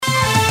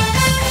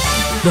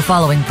The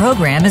following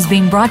program is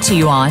being brought to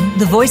you on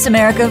the Voice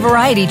America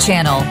Variety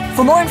Channel.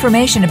 For more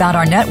information about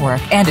our network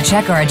and to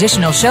check our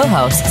additional show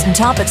hosts and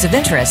topics of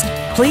interest,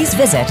 please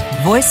visit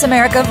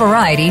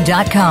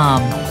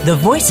voiceamericavariety.com. The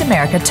Voice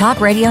America Talk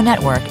Radio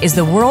Network is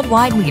the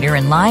worldwide leader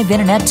in live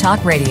Internet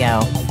talk radio.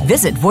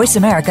 Visit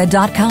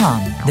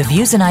voiceamerica.com. The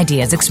views and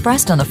ideas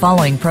expressed on the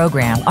following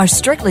program are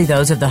strictly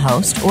those of the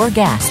host or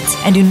guests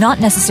and do not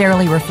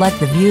necessarily reflect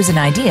the views and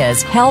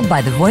ideas held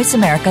by the Voice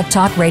America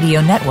Talk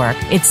Radio Network,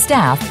 its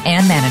staff,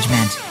 and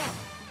management.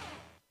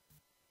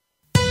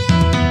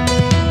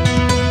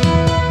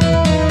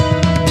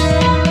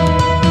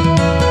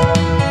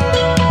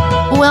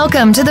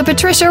 Welcome to the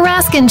Patricia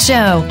Raskin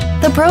Show,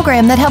 the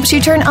program that helps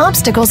you turn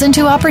obstacles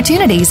into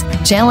opportunities,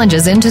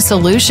 challenges into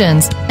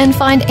solutions, and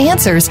find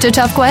answers to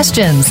tough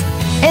questions.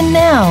 And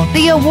now,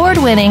 the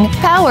award-winning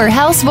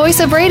powerhouse voice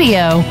of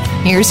radio.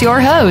 Here's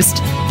your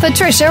host,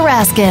 Patricia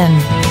Raskin.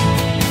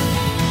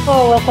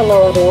 Oh, well,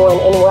 hello, everyone,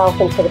 and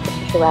welcome to the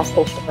Patricia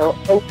Raskin Show.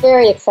 I'm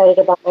very excited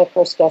about my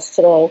first guest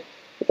today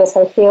because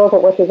I feel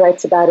that what he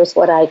writes about is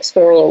what I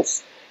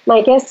experience.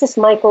 My guest is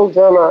Michael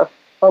Dermer,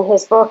 and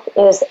his book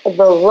is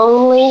The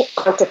Lonely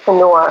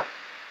Entrepreneur,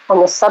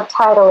 and the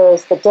subtitle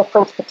is The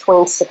Difference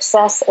Between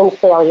Success and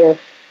Failure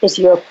is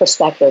Your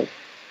Perspective.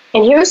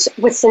 And here's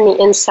what's in the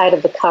inside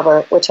of the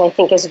cover, which I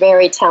think is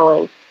very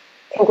telling.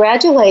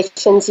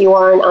 Congratulations, you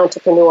are an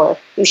entrepreneur.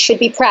 You should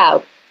be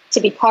proud to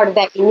be part of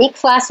that unique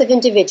class of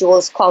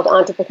individuals called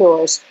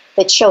entrepreneurs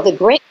that show the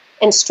grit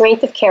and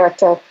strength of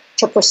character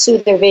to pursue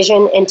their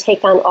vision and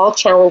take on all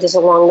challenges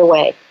along the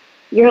way.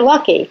 You're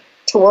lucky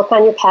to work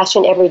on your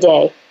passion every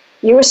day.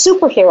 You're a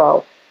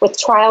superhero with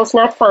trials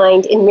not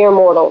found in mere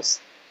mortals.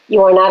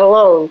 You are not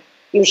alone.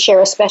 You share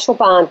a special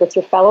bond with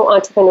your fellow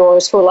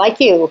entrepreneurs who, like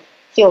you,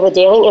 feel the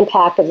daily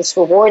impact of this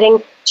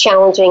rewarding,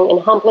 challenging, and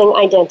humbling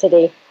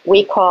identity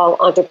we call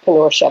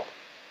entrepreneurship.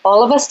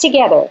 All of us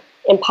together,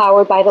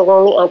 empowered by the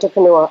lonely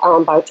entrepreneur, are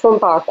about to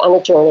embark on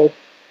a journey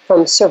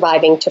from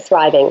surviving to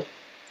thriving.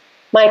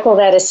 Michael,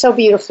 that is so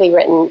beautifully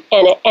written,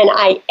 and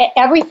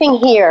everything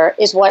here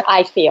is what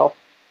I feel.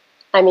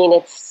 I mean,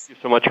 it's... Thank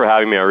you so much for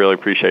having me. I really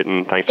appreciate it,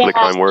 and thanks for the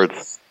kind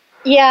words.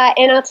 Yeah,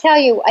 and I'll tell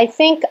you, I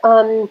think,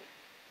 and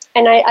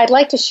I'd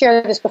like to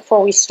share this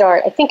before we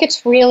start, I think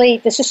it's really,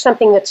 this is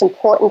something that's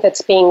important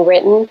that's being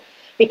written,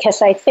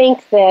 because I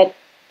think that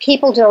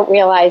people don't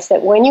realize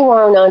that when you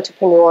are an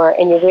entrepreneur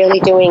and you're really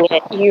doing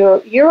it,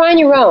 you're on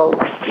your own.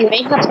 You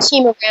may have a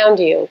team around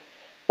you,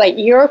 but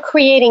you're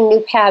creating new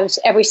paths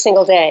every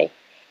single day.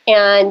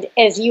 And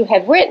as you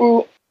have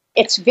written,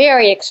 it's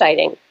very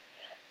exciting.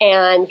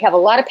 And you have a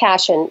lot of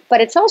passion, but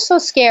it's also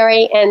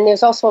scary, and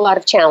there's also a lot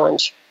of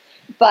challenge.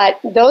 But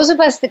those of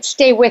us that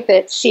stay with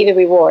it see the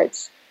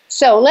rewards.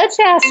 So let's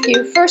ask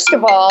you, first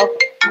of all,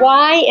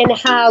 why and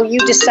how you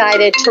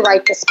decided to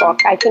write this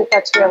book. I think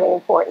that's really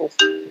important.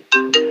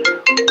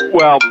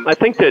 Well, I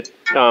think that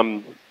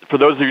for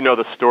those of you who know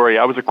the story,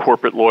 I was a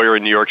corporate lawyer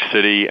in New York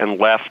City and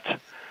left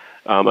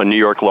a New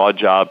York law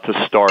job to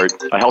start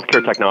a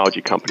healthcare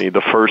technology company,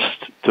 the first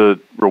to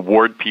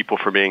reward people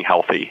for being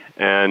healthy.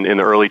 And in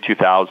the early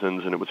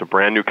 2000s, and it was a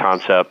brand new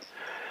concept,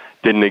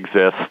 didn't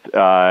exist,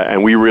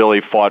 and we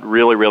really fought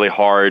really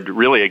hard,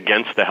 really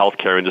against the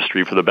healthcare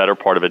industry for the better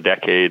part of a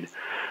decade,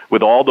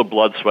 with all the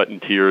blood, sweat,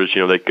 and tears,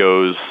 that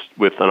goes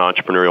with an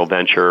entrepreneurial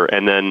venture.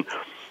 And then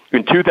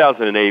in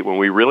 2008, when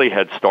we really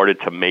had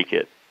started to make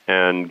it,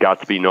 and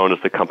got to be known as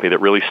the company that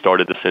really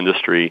started this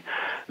industry,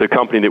 the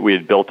company that we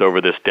had built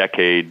over this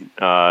decade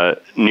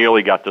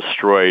nearly got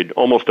destroyed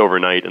almost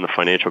overnight in the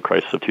financial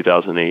crisis of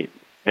 2008.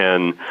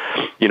 And,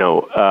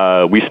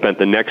 we spent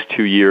the next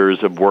 2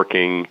 years of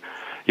working,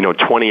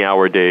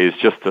 20-hour days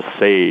just to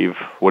save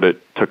what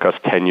it took us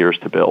 10 years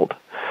to build.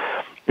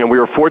 And we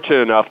were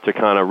fortunate enough to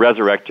kind of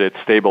resurrect it,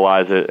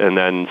 stabilize it, and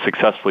then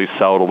successfully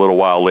sell it a little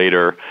while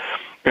later.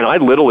 And I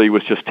literally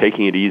was just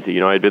taking it easy.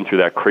 I'd been through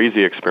that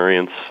crazy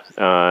experience,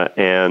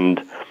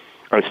 and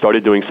I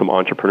started doing some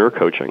entrepreneur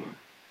coaching.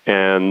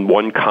 And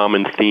one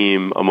common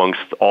theme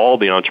amongst all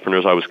the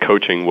entrepreneurs I was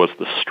coaching was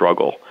the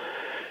struggle.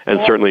 And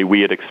certainly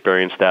we had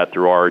experienced that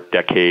through our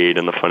decade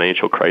and the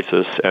financial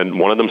crisis. And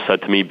one of them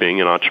said to me,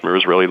 being an entrepreneur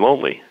is really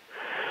lonely.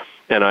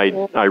 And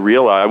I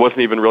realized, I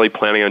wasn't even really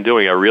planning on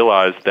doing it. I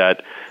realized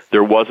that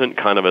there wasn't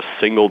kind of a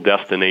single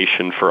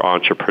destination for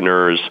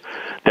entrepreneurs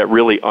that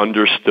really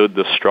understood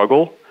the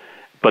struggle,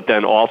 but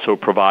then also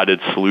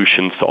provided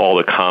solutions to all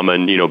the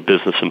common,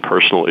 business and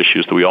personal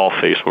issues that we all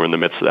face when we're in the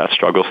midst of that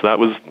struggle. So that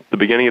was the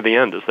beginning of the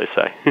end, as they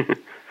say.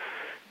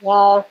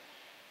 Wow.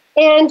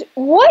 And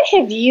what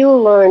have you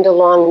learned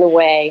along the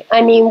way?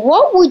 I mean,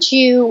 what would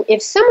you,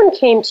 if someone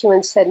came to you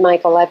and said,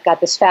 Michael, I've got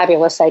this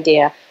fabulous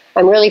idea,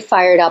 I'm really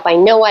fired up, I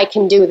know I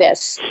can do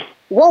this,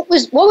 what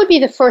would be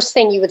the first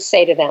thing you would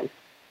say to them?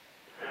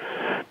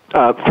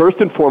 First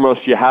and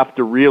foremost, you have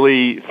to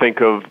really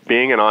think of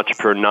being an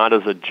entrepreneur not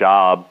as a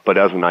job, but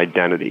as an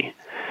identity.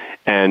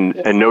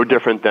 And no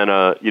different than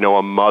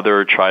a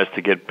mother tries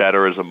to get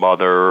better as a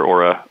mother,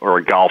 or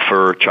a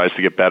golfer tries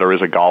to get better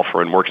as a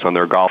golfer and works on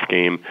their golf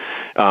game.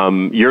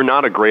 You're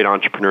not a great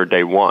entrepreneur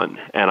day one.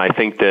 And I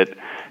think that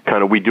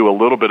kind of we do a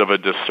little bit of a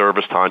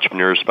disservice to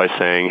entrepreneurs by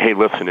saying, hey,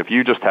 listen, if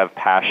you just have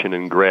passion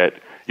and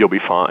grit, you'll be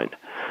fine.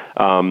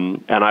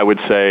 And I would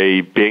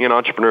say being an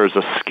entrepreneur is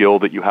a skill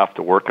that you have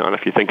to work on.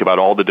 If you think about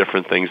all the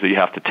different things that you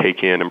have to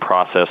take in and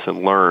process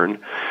and learn,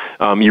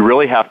 you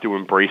really have to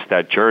embrace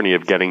that journey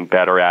of getting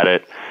better at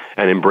it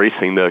and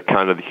embracing the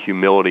kind of the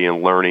humility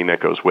and learning that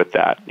goes with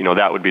that.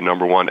 That would be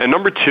number one. And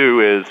number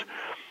two is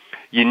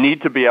you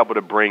need to be able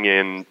to bring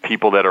in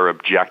people that are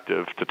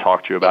objective to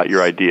talk to you about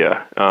your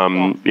idea.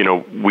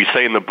 We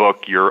say in the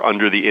book you're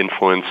under the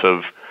influence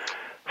of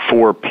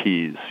 4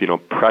 P's,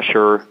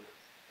 pressure,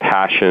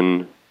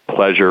 passion,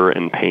 pleasure,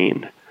 and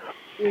pain.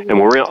 And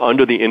when we're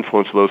under the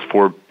influence of those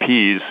 4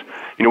 P's,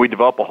 we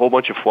develop a whole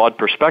bunch of flawed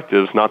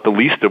perspectives, not the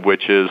least of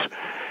which is,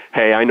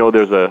 hey, I know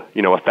there's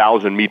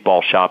 1,000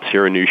 meatball shops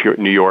here in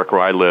New York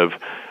where I live,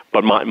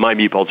 but my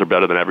meatballs are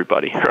better than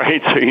everybody,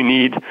 right? So you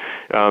need,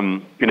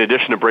 in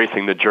addition to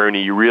embracing the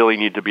journey, you really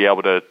need to be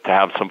able to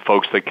have some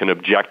folks that can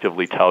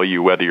objectively tell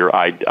you whether your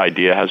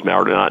idea has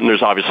merit or not. And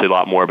there's obviously a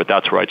lot more, but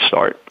that's where I'd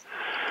start.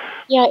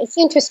 Yeah, it's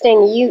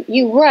interesting.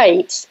 You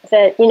write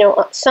that,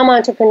 some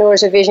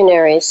entrepreneurs are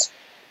visionaries,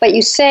 but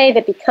you say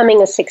that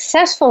becoming a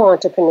successful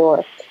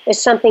entrepreneur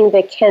is something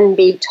that can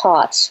be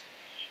taught.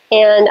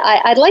 And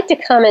I'd like to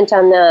comment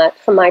on that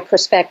from my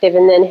perspective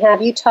and then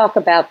have you talk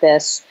about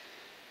this.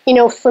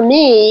 For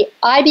me,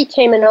 I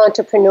became an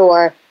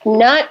entrepreneur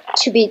not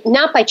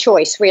by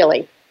choice,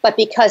 really, but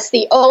because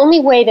the only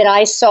way that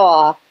I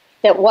saw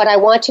that what I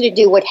wanted to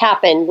do would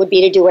happen would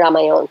be to do it on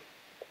my own.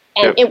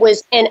 And it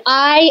was, and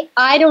I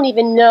don't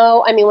even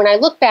know, when I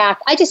look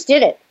back, I just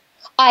did it.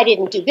 I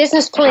didn't do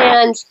business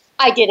plans.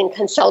 I didn't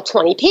consult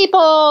 20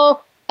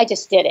 people. I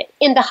just did it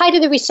in the height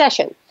of the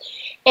recession.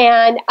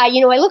 And I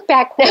look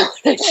back now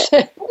and I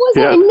said, was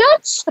I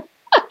nuts?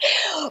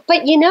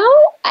 But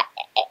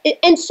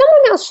and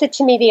someone else said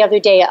to me the other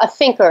day, a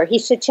thinker, he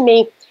said to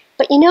me,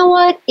 but you know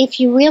what? If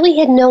you really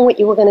had known what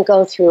you were going to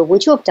go through,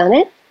 would you have done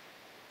it?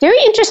 Very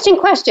interesting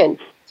question.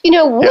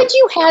 Would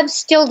you have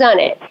still done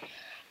it?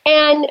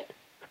 And,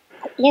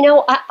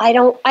 I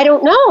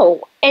don't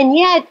know. And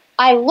yet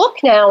I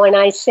look now and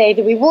I say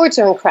the rewards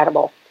are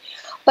incredible.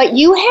 But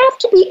you have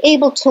to be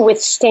able to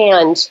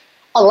withstand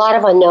a lot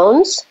of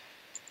unknowns.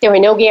 There are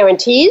no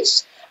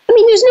guarantees.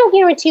 There's no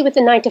guarantee with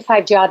a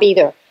 9-to-5 job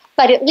either.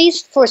 But at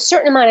least for a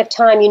certain amount of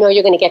time,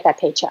 you're going to get that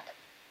paycheck.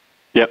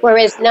 Yep.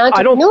 Whereas an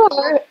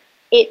entrepreneur,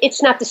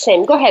 it's not the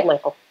same. Go ahead,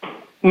 Michael.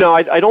 No,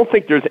 I don't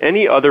think there's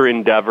any other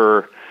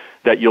endeavor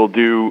that you'll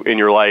do in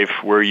your life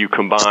where you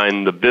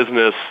combine the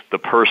business, the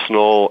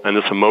personal, and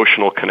this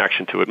emotional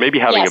connection to it. Maybe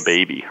having a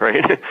baby,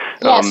 right?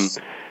 Yes.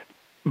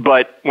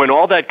 But when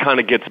all that kind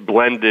of gets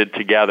blended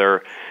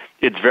together,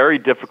 it's very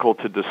difficult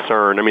to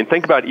discern.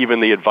 Think about even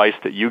the advice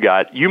that you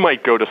got. You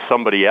might go to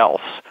somebody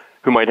else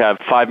who might have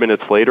 5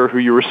 minutes later who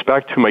you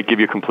respect, who might give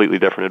you completely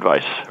different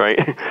advice, right?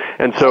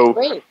 And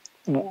so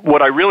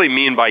what I really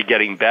mean by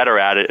getting better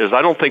at it is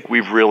I don't think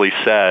we've really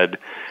said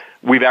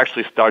we've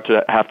actually started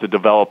to have to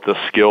develop the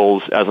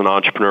skills as an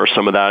entrepreneur.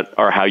 Some of that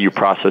are how you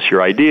process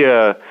your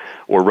idea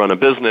or run a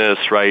business,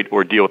 right,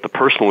 or deal with the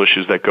personal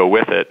issues that go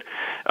with it.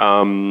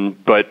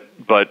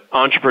 But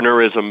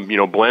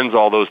entrepreneurism, blends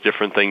all those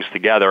different things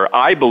together.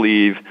 I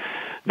believe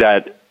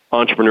that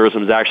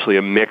entrepreneurism is actually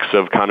a mix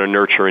of kind of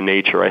nurture and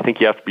nature. I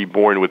think you have to be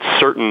born with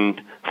certain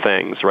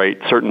things, right,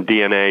 certain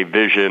DNA,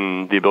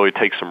 vision, the ability to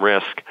take some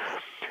risk.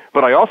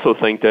 But I also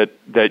think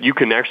that you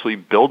can actually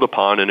build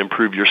upon and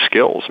improve your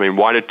skills.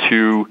 Why did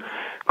 2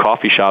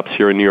 coffee shops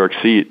here in New York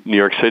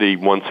City,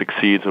 one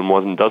succeeds and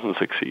one doesn't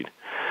succeed?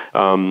 A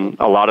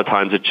lot of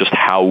times it's just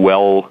how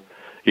well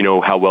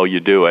you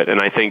do it. And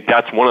I think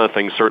that's one of the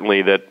things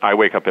certainly that I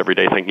wake up every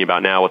day thinking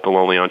about now with the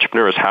Lonely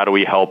Entrepreneur is how do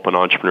we help an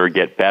entrepreneur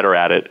get better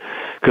at it?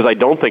 Because I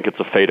don't think it's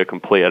a fait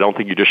accompli. I don't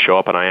think you just show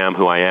up and I am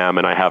who I am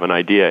and I have an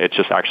idea. It's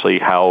just actually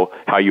how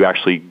you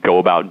actually go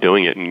about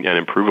doing it and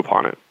improve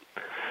upon it.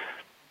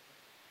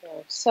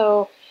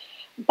 So,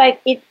 but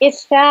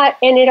it's that,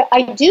 and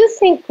I do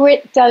think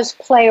grit does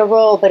play a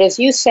role, but as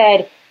you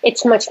said,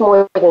 it's much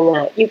more than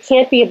that. You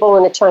can't be a bull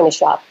in a china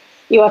shop.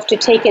 You have to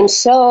take in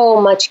so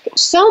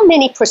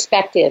many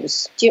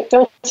perspectives.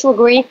 Don't you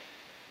agree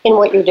in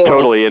what you're doing?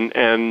 Totally,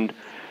 and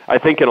I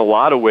think in a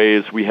lot of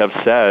ways we have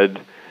said,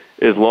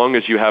 as long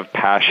as you have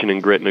passion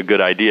and grit and a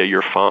good idea,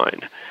 you're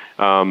fine.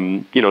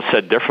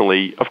 Said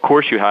differently, of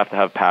course you have to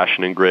have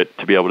passion and grit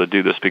to be able to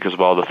do this because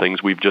of all the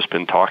things we've just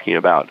been talking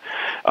about.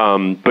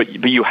 But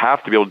you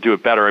have to be able to do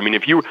it better.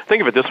 If you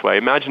think of it this way,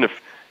 imagine if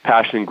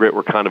passion and grit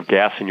were kind of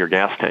gas in your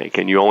gas tank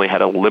and you only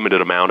had a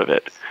limited amount of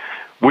it.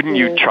 Wouldn't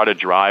you try to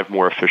drive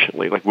more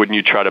efficiently? Wouldn't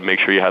you try to make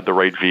sure you had the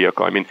right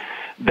vehicle?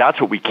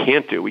 That's what we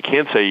can't do. We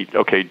can't say,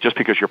 okay, just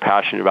because you're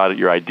passionate about it,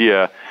 your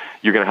idea,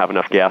 you're going to have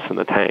enough gas in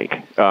the tank.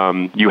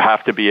 You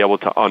have to be able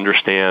to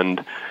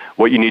understand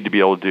what you need to be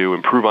able to do,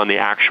 improve on the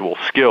actual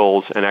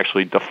skills, and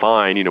actually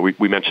define,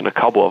 we mentioned a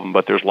couple of them,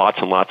 but there's lots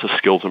and lots of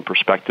skills and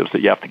perspectives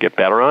that you have to get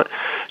better on.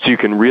 So you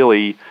can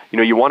really,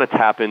 you want to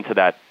tap into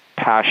that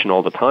passion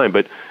all the time,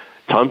 but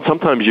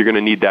sometimes you're going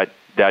to need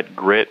that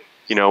grit,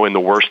 in the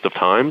worst of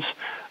times.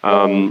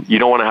 You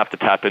don't want to have to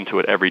tap into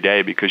it every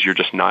day because you're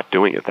just not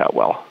doing it that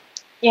well.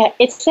 Yeah,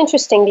 it's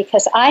interesting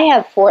because I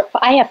have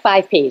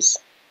 5 Ps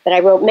that I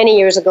wrote many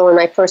years ago in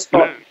my first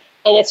book,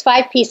 and it's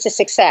 5 Ps to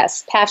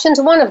success. Passion's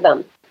one of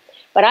them,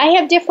 but I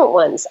have different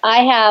ones.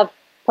 I have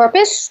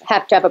purpose,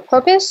 have to have a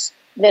purpose,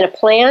 then a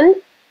plan,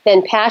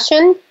 then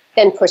passion,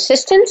 then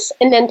persistence,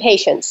 and then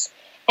patience.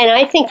 And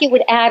I think you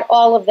would add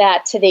all of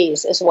that to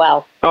these as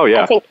well. Oh,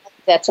 yeah. I think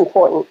that's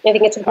important. I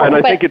think it's important.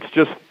 And I think it's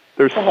just,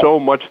 there's so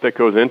much that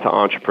goes into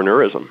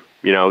entrepreneurism.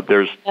 You know,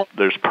 there's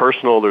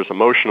personal, there's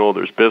emotional,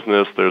 there's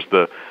business, there's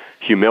the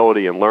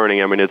humility and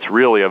learning. I mean, it's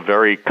really a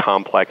very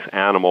complex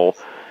animal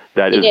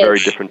that is very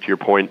different to your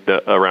point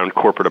around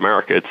corporate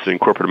America. It's in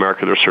corporate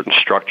America, there are certain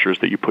structures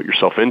that you put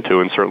yourself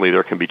into, and certainly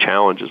there can be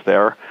challenges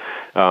there.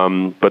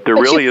 But there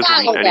really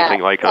isn't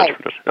anything like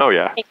entrepreneurship. Oh,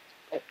 yeah.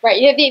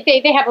 Right.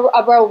 They have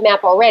a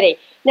roadmap already.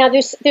 Now,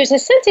 there's a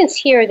sentence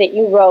here that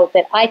you wrote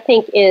that I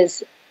think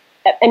is,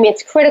 I mean,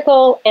 it's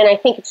critical, and I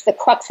think it's the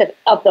crux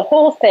of the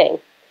whole thing.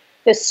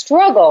 The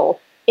struggle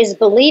is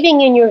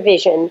believing in your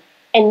vision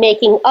and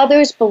making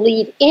others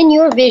believe in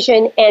your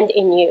vision and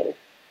in you.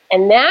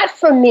 And that,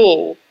 for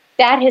me,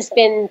 that has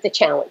been the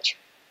challenge.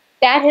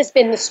 That has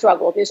been the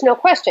struggle. There's no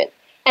question.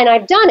 And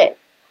I've done it.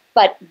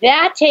 But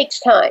that takes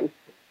time,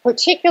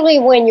 particularly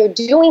when you're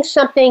doing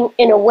something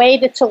in a way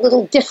that's a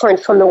little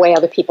different from the way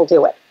other people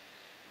do it.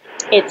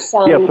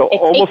 So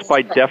almost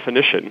by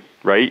definition,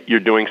 right, you're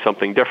doing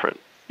something different.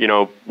 You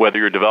know, whether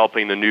you're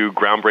developing the new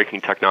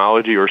groundbreaking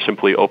technology or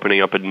simply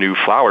opening up a new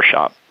flower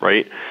shop,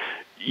 right?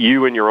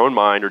 You in your own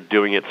mind are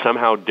doing it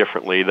somehow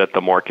differently that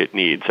the market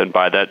needs. And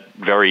by that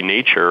very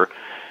nature,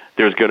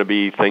 there's going to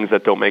be things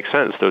that don't make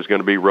sense. There's going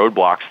to be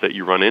roadblocks that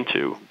you run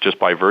into just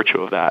by virtue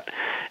of that.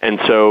 And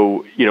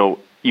so, you know,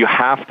 you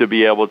have to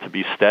be able to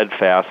be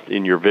steadfast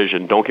in your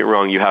vision. Don't get me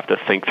wrong, you have to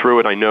think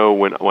through it. I know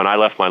when I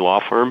left my law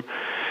firm,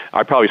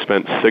 I probably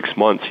spent 6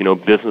 months, you know,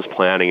 business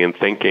planning and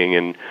thinking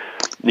and,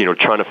 you know,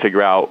 trying to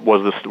figure out,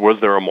 was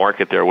there a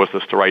market there? Was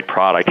this the right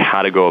product?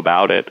 How to go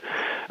about it?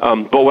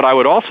 But what I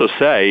would also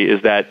say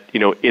is that, you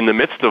know, in the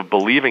midst of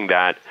believing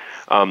that,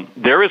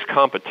 there is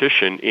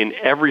competition in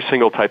every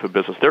single type of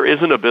business. There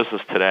isn't a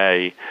business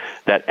today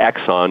that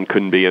Exxon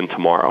couldn't be in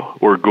tomorrow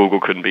or Google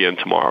couldn't be in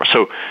tomorrow.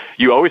 So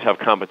you always have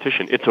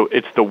competition.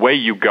 It's the way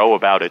you go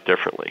about it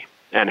differently.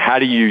 And how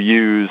do you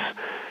use,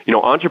 you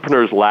know,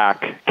 entrepreneurs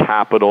lack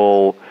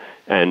capital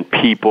and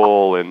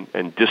people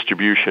and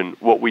distribution.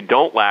 What we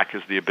don't lack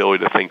is the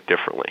ability to think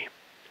differently.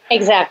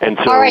 Exactly. And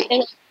so, all right,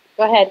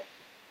 go ahead.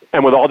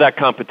 And with all that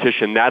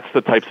competition, that's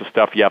the types of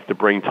stuff you have to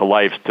bring to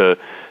life to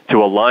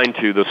align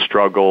to the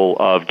struggle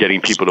of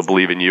getting people to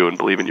believe in you and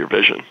believe in your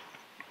vision.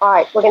 All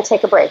right, we're going to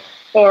take a break.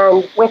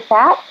 And with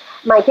that,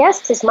 my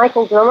guest is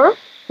Michael Dermer.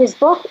 His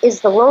book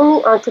is The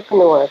Lonely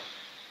Entrepreneur.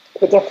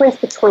 The difference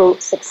between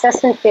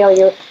success and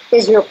failure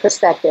is your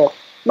perspective.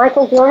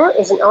 Michael Dermer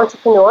is an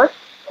entrepreneur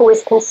who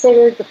is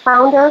considered the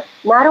founder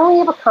not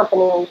only of a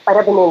company, but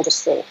of an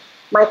industry.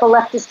 Michael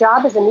left his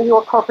job as a New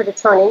York corporate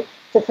attorney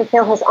to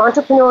fulfill his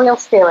entrepreneurial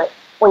spirit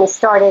when he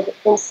started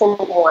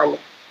Instant One.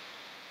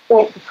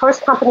 The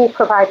first company to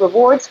provide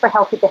rewards for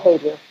healthy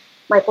behavior.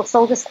 Michael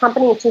sold his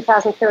company in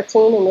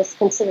 2013 and is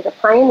considered a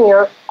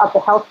pioneer of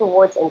the health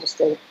rewards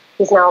industry.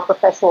 He's now a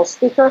professional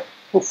speaker,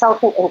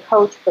 consultant, and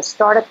coach for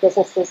startup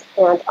businesses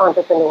and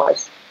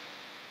entrepreneurs.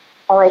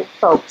 All right,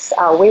 folks,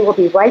 we will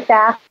be right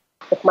back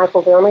with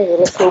Michael Dermer. You're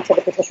listening to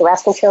The Patricia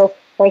Raskin Show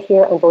right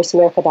here on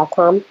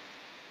VoiceAmerica.com.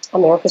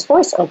 America's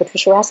Voice. I'm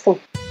Patricia Raskin.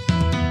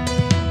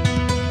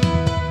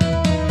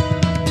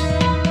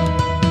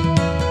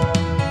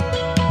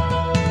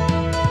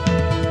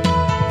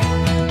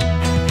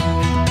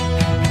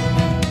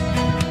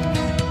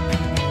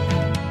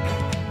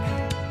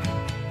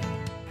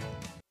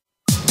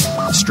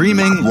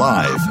 Streaming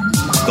live,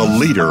 the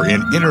leader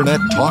in Internet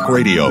talk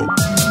radio,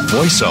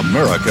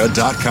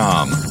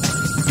 VoiceAmerica.com.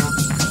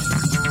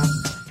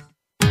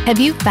 Have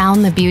you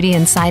found the beauty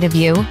inside of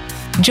you?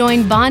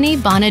 Join Bonnie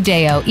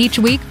Bonadeo each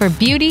week for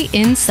Beauty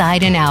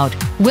Inside and Out.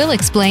 We'll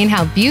explain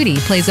how beauty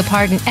plays a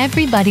part in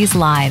everybody's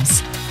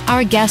lives.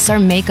 Our guests are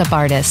makeup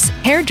artists,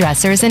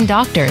 hairdressers, and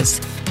doctors.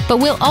 But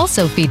we'll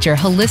also feature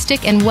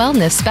holistic and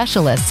wellness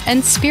specialists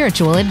and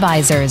spiritual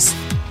advisors.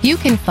 You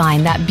can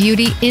find that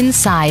beauty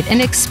inside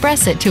and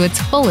express it to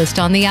its fullest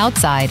on the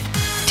outside.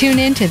 Tune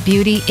in to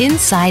Beauty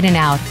Inside and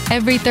Out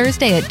every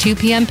Thursday at 2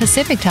 p.m.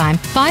 Pacific Time,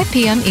 5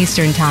 p.m.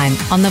 Eastern Time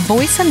on the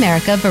Voice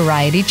America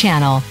Variety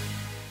Channel.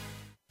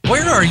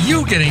 Where are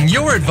you getting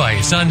your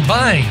advice on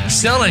buying,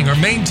 selling, or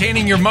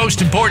maintaining your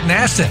most important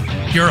asset,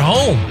 your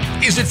home?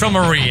 Is it from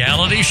a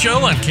reality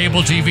show on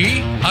cable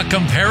TV, a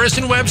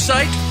comparison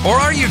website, or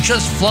are you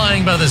just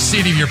flying by the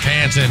seat of your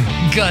pants and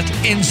gut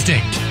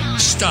instinct?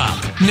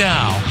 Stop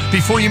now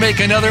before you make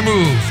another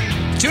move.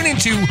 Tune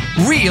into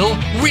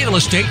Real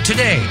Estate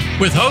Today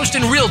with host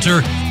and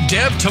realtor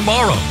Deb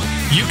Tomorrow.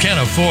 You can't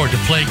afford to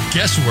play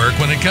guesswork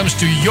when it comes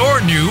to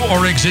your new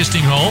or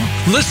existing home.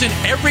 Listen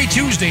every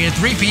Tuesday at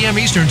 3 p.m.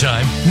 Eastern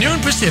Time, noon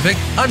Pacific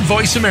on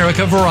Voice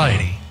America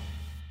Variety.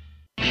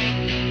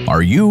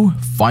 Are you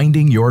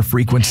finding your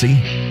frequency?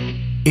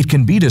 It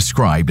can be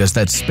described as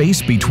that space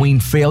between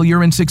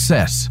failure and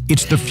success.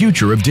 It's the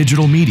future of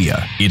digital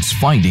media. It's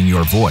finding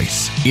your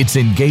voice. It's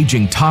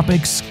engaging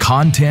topics,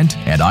 content,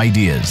 and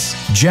ideas.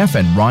 Jeff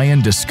and Ryan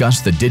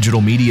discuss the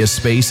digital media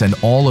space and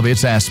all of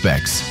its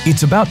aspects.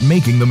 It's about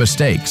making the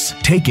mistakes,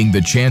 taking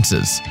the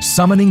chances,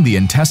 summoning the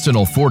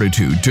intestinal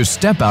fortitude to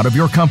step out of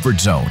your comfort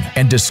zone,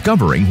 and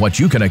discovering what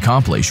you can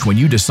accomplish when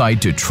you decide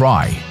to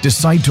try,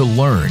 decide to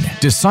learn,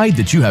 decide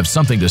that you have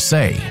something to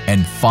say,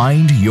 and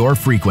find your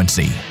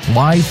frequency.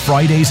 Live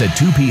Fridays at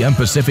 2 p.m.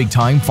 Pacific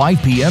Time,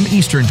 5 p.m.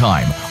 Eastern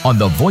Time on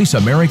the Voice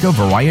America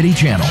Variety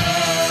Channel.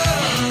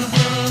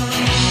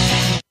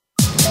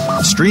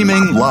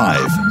 Streaming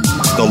live,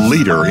 the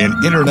leader in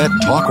Internet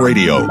Talk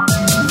Radio,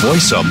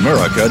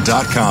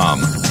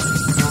 voiceamerica.com.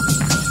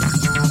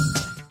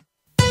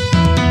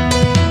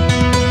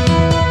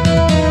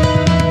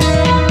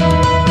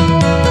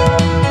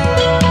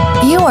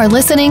 You are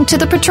listening to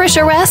The Patricia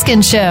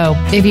Raskin Show.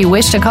 If you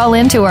wish to call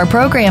into our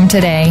program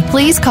today,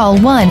 please call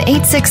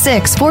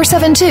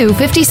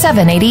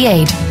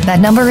 1-866-472-5788. That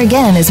number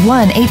again is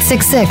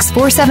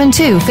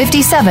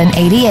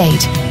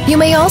 1-866-472-5788. You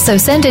may also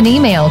send an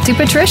email to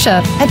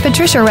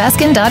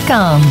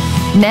patricia@patriciaraskin.com.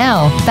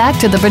 Now, back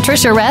to The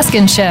Patricia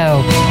Raskin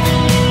Show.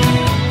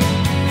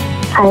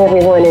 Hi,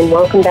 everyone, and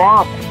welcome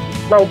back.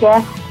 My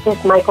guest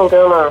is Michael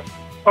Dermer,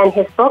 and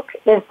his book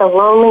is The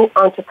Lonely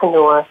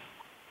Entrepreneur.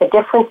 The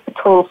difference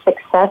between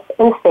success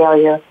and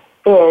failure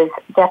is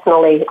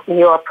definitely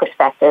your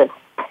perspective.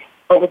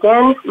 And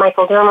again,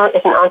 Michael Dermer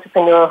is an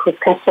entrepreneur who's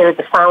considered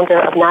the founder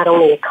of not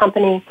only a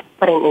company,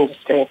 but an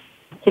industry.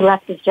 He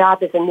left his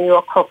job as a New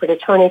York corporate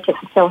attorney to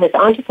fulfill his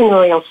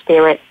entrepreneurial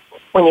spirit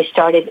when he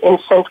started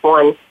Incent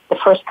One, the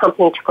first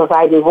company to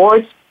provide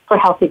rewards for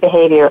healthy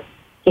behavior.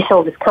 He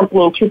sold his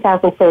company in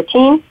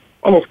 2013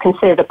 and is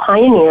considered a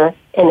pioneer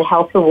in the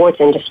health rewards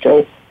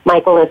industry.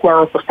 Michael is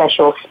now a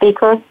professional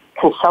speaker,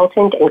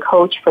 consultant, and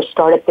coach for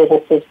startup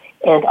businesses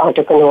and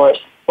entrepreneurs.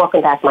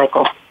 Welcome back,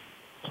 Michael.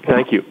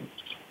 Thank you.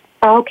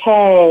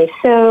 Okay,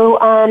 so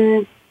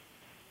I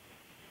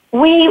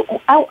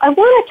want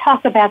to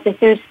talk about this.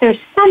 There's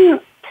some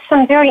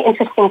very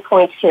interesting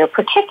points here,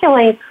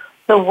 particularly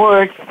the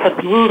word, the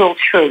brutal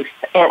truth.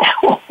 And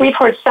we've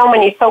heard so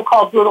many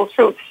so-called brutal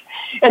truths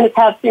in the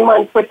past few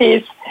months with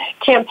these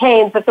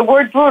campaigns that the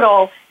word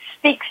brutal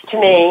speaks to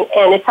me,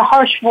 and it's a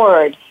harsh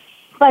word.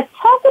 But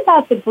talk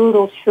about the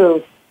brutal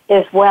truth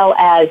as well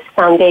as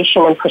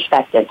foundation and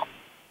perspective.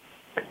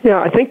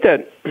 Yeah, I think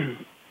that,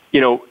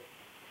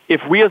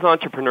 if we as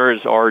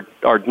entrepreneurs are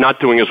not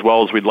doing as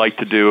well as we'd like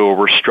to do, or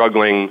we're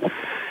struggling,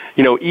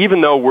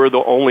 even though we're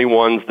the only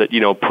ones that,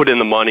 put in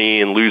the money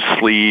and lose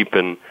sleep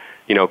and,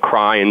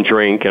 cry and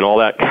drink and all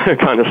that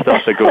kind of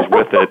stuff that goes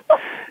with it,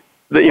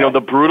 the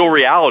brutal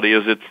reality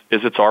is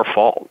it's our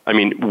fault. I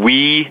mean,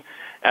 we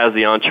as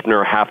the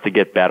entrepreneur have to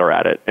get better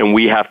at it, and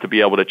we have to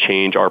be able to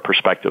change our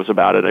perspectives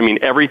about it. I mean,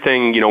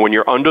 everything, when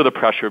you're under the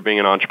pressure of being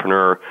an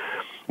entrepreneur,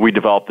 we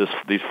develop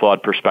these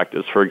flawed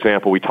perspectives. For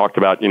example, we talked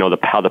about,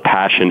 how the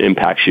passion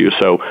impacts you.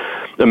 So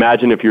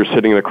imagine if you're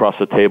sitting across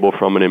the table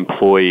from an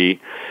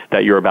employee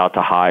that you're about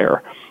to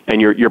hire,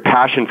 and your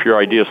passion for your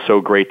idea is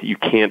so great that you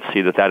can't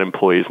see that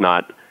employee is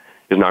not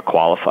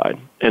qualified.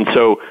 And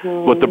so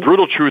what the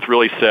brutal truth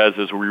really says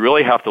is we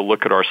really have to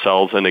look at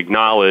ourselves and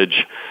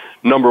acknowledge,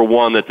 number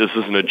one, that this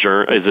isn't a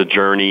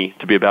journey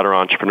to be a better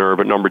entrepreneur,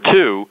 but number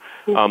two,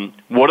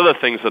 what are the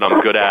things that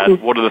I'm good at?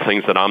 What are the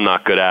things that I'm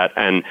not good at?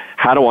 And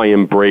how do I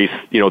embrace,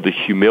 the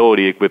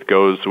humility that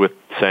goes with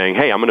saying,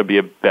 hey, I'm going to be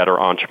a better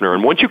entrepreneur.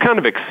 And once you kind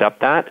of accept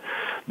that,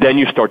 then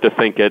you start to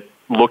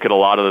look at a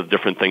lot of the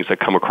different things that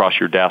come across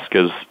your desk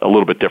as a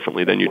little bit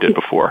differently than you did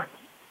before.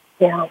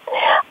 Yeah.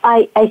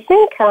 I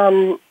think,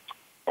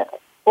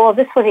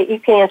 you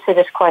can answer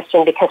this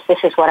question because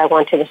this is what I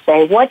wanted to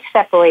say. What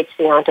separates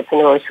the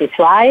entrepreneurs who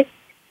thrive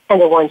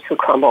and the ones who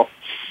crumble?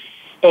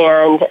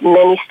 And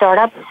many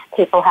startups,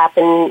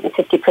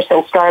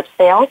 50% startups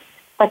fail,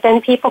 but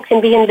then people can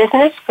be in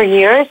business for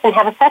years and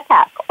have a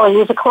setback or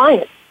lose a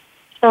client.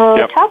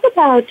 So Talk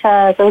about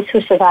those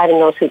who survive and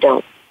those who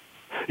don't.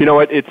 You know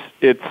what? It's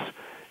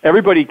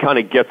everybody kind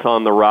of gets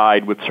on the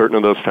ride with certain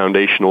of those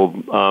foundational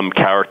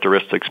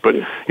characteristics, but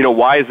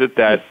why is it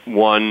that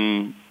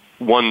one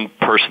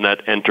person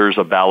that enters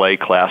a ballet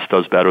class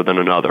does better than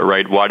another,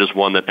 right? Why does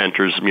one that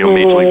enters, Major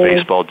League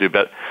Baseball do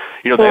better?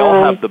 They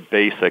all have the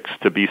basics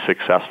to be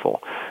successful.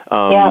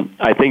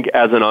 I think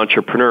as an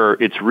entrepreneur,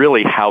 it's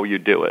really how you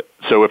do it.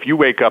 So if you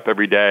wake up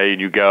every day and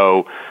you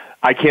go,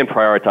 I can't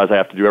prioritize, I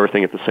have to do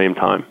everything at the same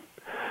time,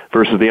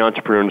 versus the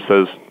entrepreneur who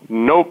says,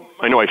 nope,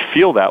 I know I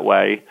feel that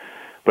way,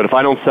 but if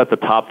I don't set the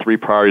top 3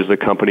 priorities of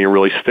the company and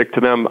really stick to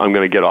them, I'm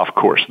going to get off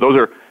course. Those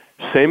are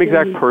same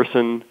exact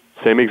person,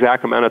 same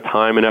exact amount of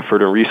time and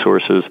effort and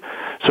resources.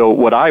 So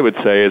what I would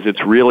say is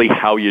it's really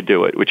how you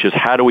do it, which is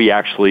how do we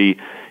actually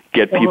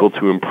get people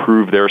to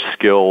improve their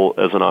skill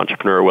as an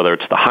entrepreneur, whether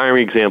it's the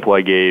hiring example I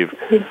gave,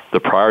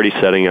 the priority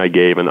setting I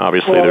gave, and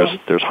obviously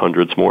there's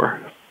hundreds more.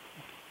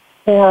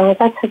 Yeah,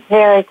 that's a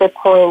very good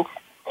point.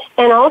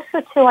 And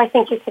also, too, I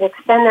think you could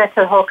extend that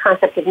to the whole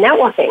concept of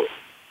networking.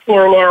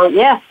 Now,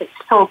 yes, it's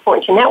so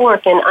important to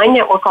network, and I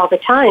network all the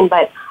time,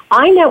 but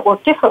I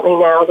network differently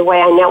now the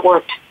way I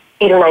networked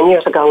 8 or 9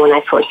 years ago when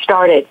I first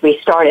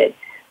restarted,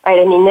 right?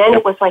 I mean, then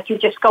it was like you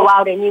just go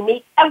out and you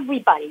meet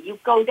everybody. You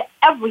go to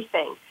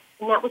everything,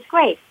 and that was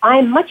great.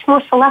 I'm much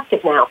more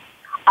selective now.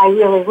 I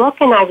really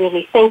look and I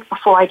really think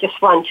before I just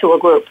run to a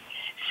group.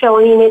 So,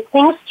 I mean,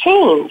 things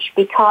change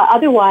because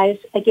otherwise,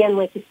 again,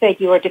 like you said,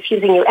 you are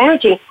diffusing your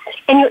energy,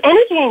 and your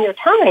energy and your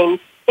time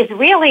is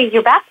really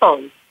your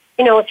backbone.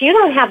 If you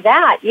don't have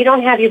that, you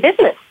don't have your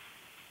business.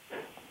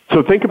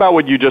 So think about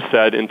what you just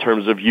said in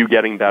terms of you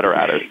getting better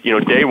at it.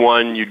 Day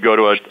one, you'd go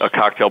to a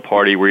cocktail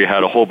party where you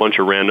had a whole bunch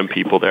of random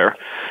people there.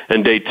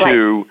 And day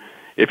two,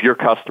 if your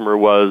customer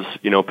was,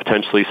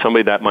 potentially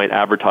somebody that might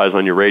advertise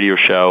on your radio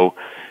show,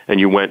 and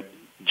you went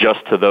just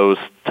to those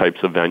types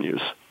of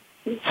venues.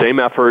 Same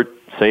effort,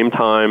 same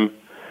time,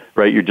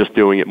 right? You're just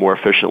doing it more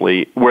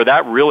efficiently. Where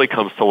that really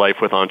comes to life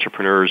with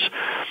entrepreneurs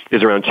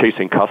is around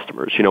chasing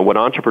customers. What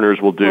entrepreneurs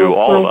will do,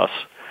 all of us,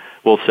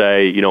 will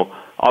say,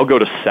 I'll go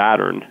to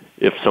Saturn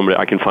if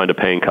I can find a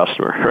paying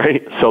customer,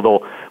 right?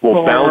 So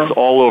we'll bounce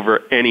all over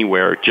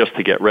anywhere just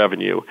to get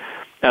revenue,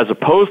 as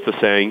opposed to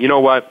saying, you know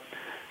what,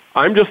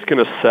 I'm just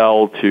going to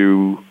sell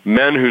to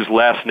men whose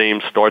last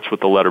name starts with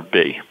the letter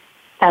B.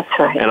 That's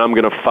right. And I'm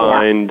going to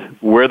find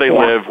where they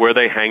live, where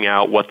they hang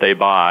out, what they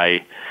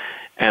buy,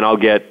 and I'll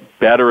get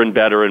better and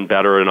better and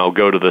better, and I'll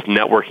go to the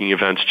networking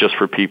events just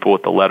for people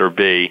with the letter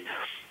B.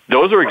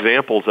 Those are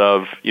examples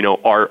of,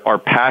 our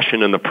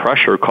passion and the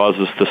pressure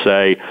causes us to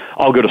say,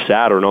 I'll go to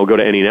Saturn, I'll go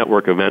to any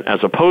network event, as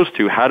opposed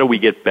to how do we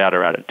get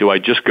better at it? Do I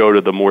just go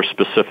to the more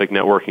specific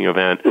networking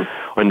event,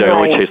 or do I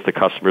only chase the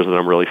customers that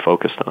I'm really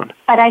focused on?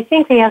 But I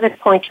think the other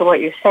point to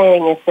what you're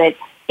saying is that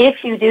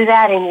if you do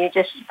that and you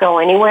just go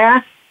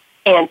anywhere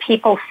and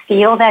people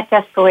feel that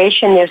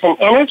desperation, there's an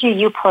energy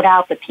you put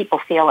out that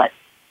people feel it.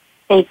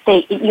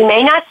 You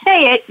may not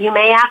say it, you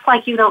may act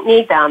like you don't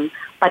need them,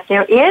 but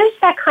there is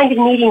that kind of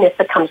neediness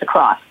that comes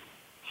across.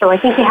 So I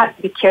think you have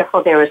to be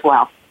careful there as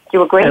well. Do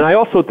you agree? And I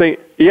also think,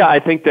 I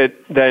think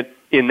that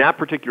in that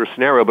particular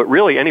scenario, but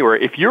really anywhere,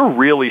 if you're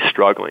really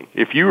struggling,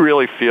 if you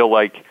really feel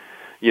like,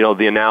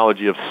 the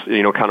analogy of,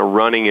 kind of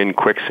running in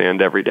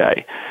quicksand every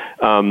day,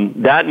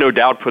 that no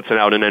doubt puts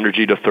out an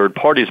energy to third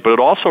parties, but it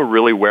also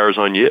really wears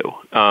on you.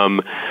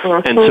 And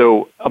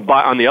so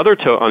on the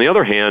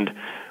other hand,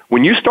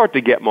 when you start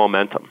to get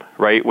momentum,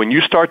 right? When you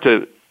start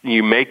to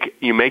you make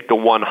the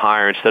one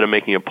hire instead of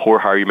making a poor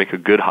hire, you make a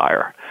good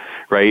hire,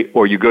 right?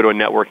 Or you go to a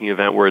networking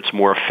event where it's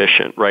more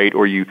efficient, right?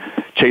 Or you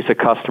chase a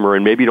customer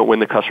and maybe you don't win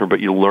the customer, but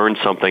you learn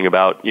something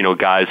about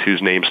guys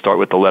whose names start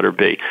with the letter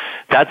B.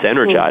 That's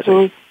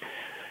energizing.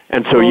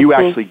 And so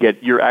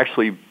you're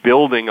actually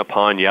building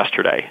upon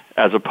yesterday,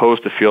 as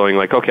opposed to feeling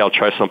like, okay, I'll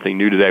try something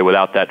new today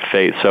without that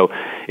faith. So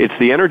it's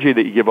the energy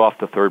that you give off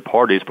to third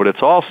parties, but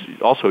it's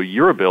also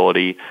your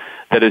ability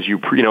that as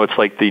it's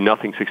like the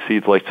nothing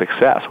succeeds like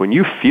success. When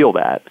you feel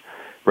that,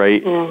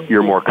 right,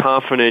 you're more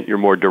confident, you're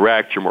more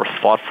direct, you're more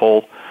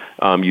thoughtful,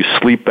 you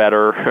sleep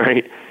better,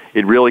 right?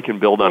 It really can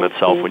build on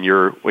itself when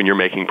you're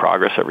making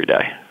progress every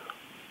day.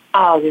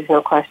 Oh, there's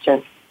no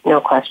question.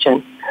 No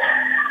question.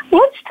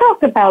 Let's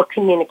talk about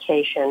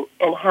communication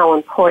and how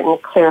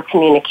important clear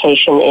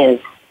communication is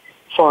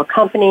for a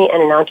company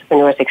and an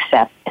entrepreneur's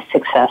success.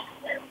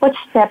 What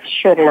steps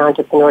should an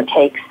entrepreneur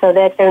take so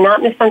that they're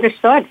not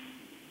misunderstood?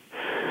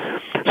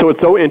 So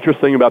what's so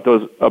interesting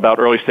about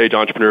early stage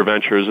entrepreneur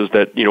ventures is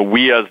that,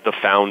 we as the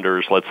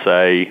founders, let's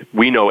say,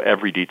 we know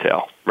every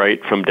detail, right,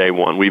 from day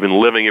one. We've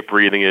been living it,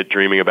 breathing it,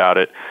 dreaming about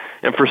it.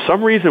 And for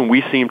some reason,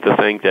 we seem to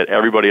think that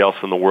everybody else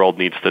in the world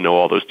needs to know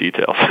all those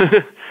details.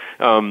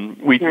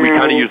 We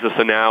kind of use this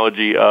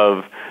analogy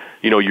of,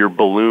 your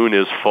balloon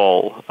is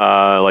full.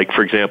 Like,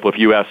 for example, if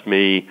you asked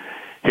me,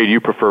 hey, do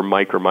you prefer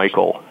Mike or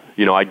Michael?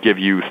 I'd give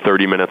you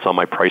 30 minutes on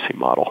my pricing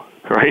model,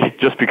 right?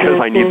 Just because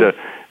I need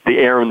the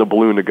air in the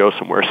balloon to go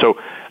somewhere. So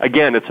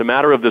again, it's a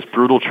matter of this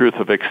brutal truth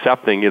of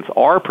accepting it's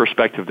our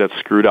perspective that's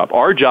screwed up.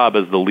 Our job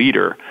as the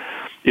leader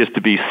is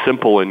to be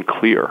simple and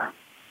clear,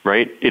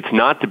 right? It's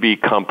not to be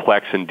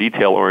complex and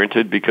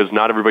detail-oriented because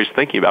not everybody's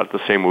thinking about it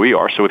the same way we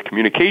are. So with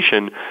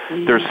communication,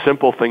 there's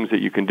simple things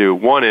that you can do.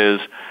 One is,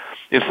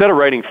 instead of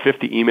writing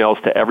 50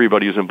 emails to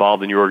everybody who's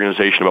involved in your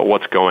organization about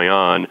what's going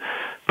on,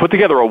 put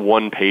together a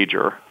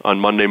one-pager on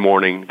Monday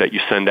morning that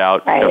you send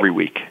out every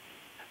week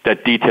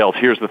that details,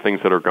 here's the things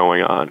that are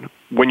going on.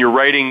 When you're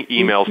writing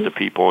emails to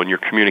people and you're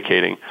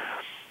communicating,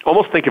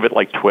 almost think of it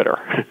like Twitter.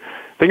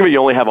 Think of it, you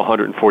only have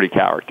 140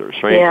 characters,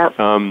 right? Yeah.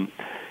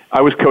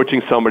 I was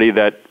coaching somebody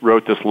that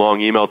wrote this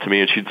long email to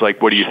me, and she's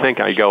like, what do you think?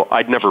 I go,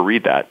 I'd never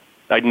read that.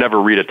 I'd never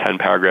read a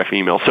 10-paragraph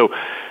email. So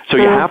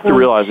you have to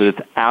realize that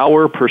it's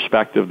our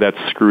perspective that's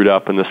screwed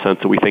up in the sense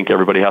that we think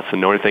everybody has to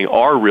know anything.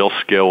 Our real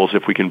skills,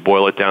 if we can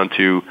boil it down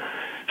to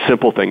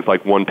simple things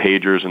like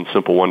one-pagers and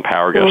simple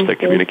one-paragraphs that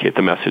communicate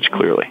the message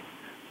clearly.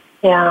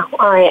 Yeah,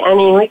 all right. I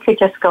mean, we could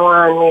just go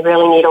on. We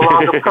really need a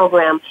longer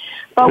program.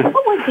 But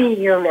what would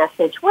be your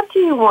message? What do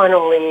you want to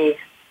leave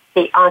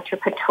the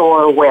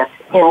entrepreneur with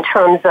in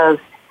terms of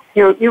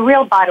your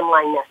real bottom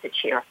line message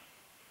here?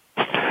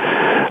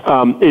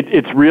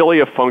 It's really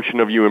a function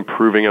of you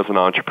improving as an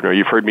entrepreneur.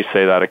 You've heard me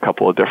say that a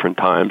couple of different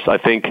times. I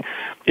think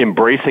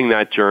embracing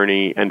that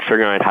journey and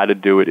figuring out how to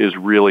do it is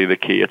really the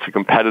key. It's a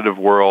competitive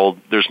world.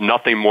 There's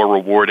nothing more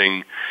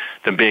rewarding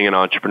than being an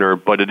entrepreneur,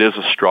 but it is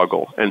a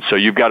struggle. And so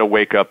you've got to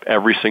wake up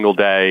every single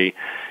day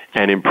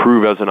and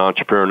improve as an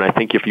entrepreneur. And I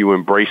think if you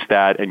embrace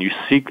that and you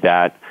seek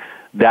that,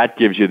 that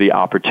gives you the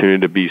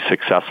opportunity to be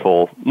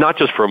successful, not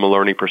just from a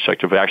learning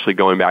perspective, but actually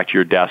going back to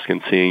your desk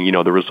and seeing,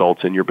 the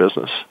results in your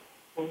business.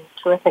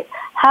 Terrific.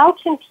 How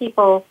can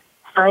people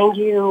find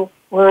you,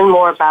 learn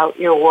more about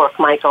your work,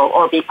 Michael,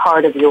 or be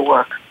part of your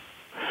work?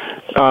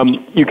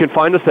 You can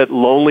find us at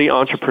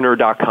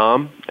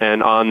lonelyentrepreneur.com,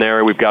 and on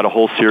there we've got a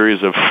whole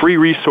series of free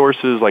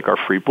resources like our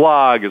free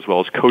blog as well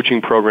as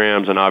coaching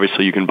programs, and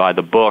obviously you can buy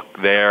the book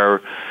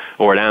there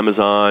or at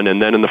Amazon. And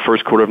then in the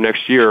first quarter of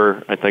next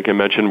year, I think I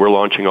mentioned we're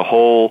launching a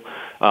whole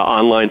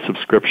online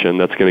subscription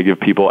that's going to give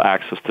people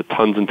access to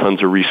tons and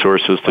tons of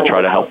resources to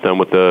try to help them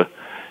with the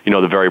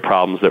very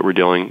problems that we're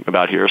dealing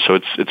about here. So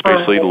it's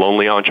basically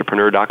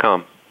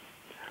lonelyentrepreneur.com.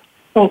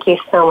 Thank you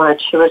so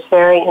much. It was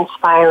very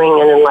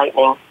inspiring and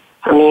enlightening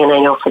for me, and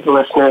I know for the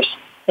listeners.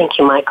 Thank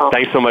you, Michael.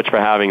 Thanks so much for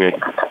having me.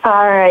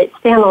 All right,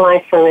 stay on the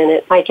line for a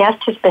minute. My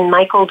guest has been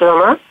Michael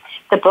Dermer.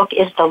 The book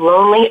is The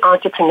Lonely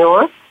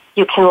Entrepreneur.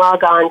 You can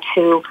log on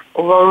to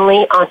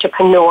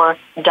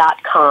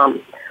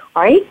lonelyentrepreneur.com.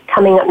 All right,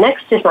 coming up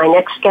next is my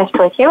next guest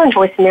right here on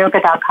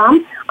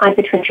voiceamerica.com. I'm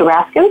Patricia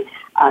Raskin.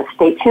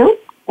 Stay tuned.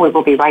 We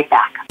will be right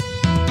back.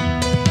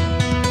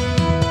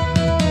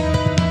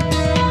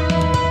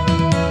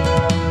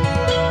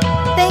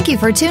 Thank you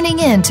for tuning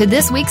in to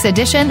this week's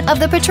edition of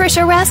The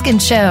Patricia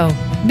Raskin Show.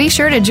 Be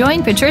sure to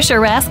join Patricia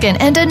Raskin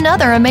and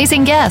another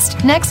amazing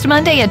guest next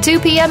Monday at 2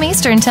 p.m.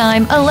 Eastern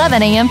Time,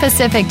 11 a.m.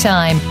 Pacific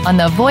Time on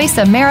the Voice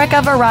America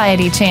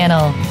Variety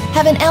Channel.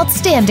 Have an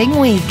outstanding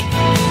week.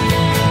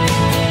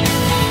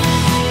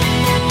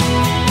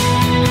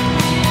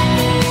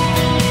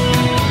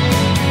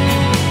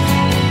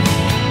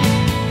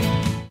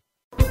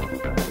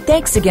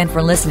 Thanks again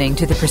for listening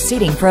to the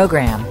preceding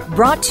program,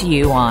 brought to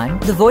you on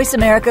the Voice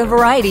America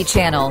Variety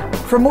Channel.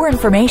 For more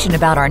information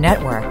about our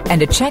network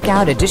and to check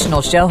out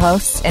additional show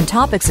hosts and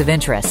topics of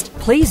interest,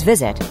 please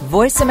visit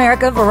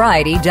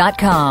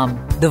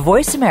voiceamericavariety.com. The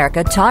Voice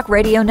America Talk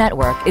Radio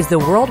Network is the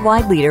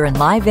worldwide leader in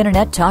live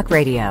Internet talk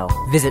radio.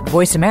 Visit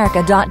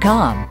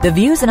voiceamerica.com. The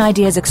views and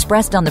ideas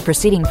expressed on the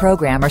preceding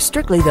program are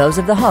strictly those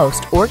of the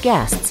host or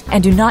guests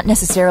and do not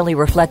necessarily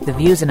reflect the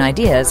views and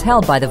ideas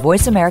held by the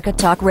Voice America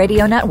Talk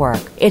Radio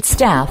Network, its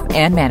staff,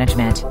 and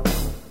management.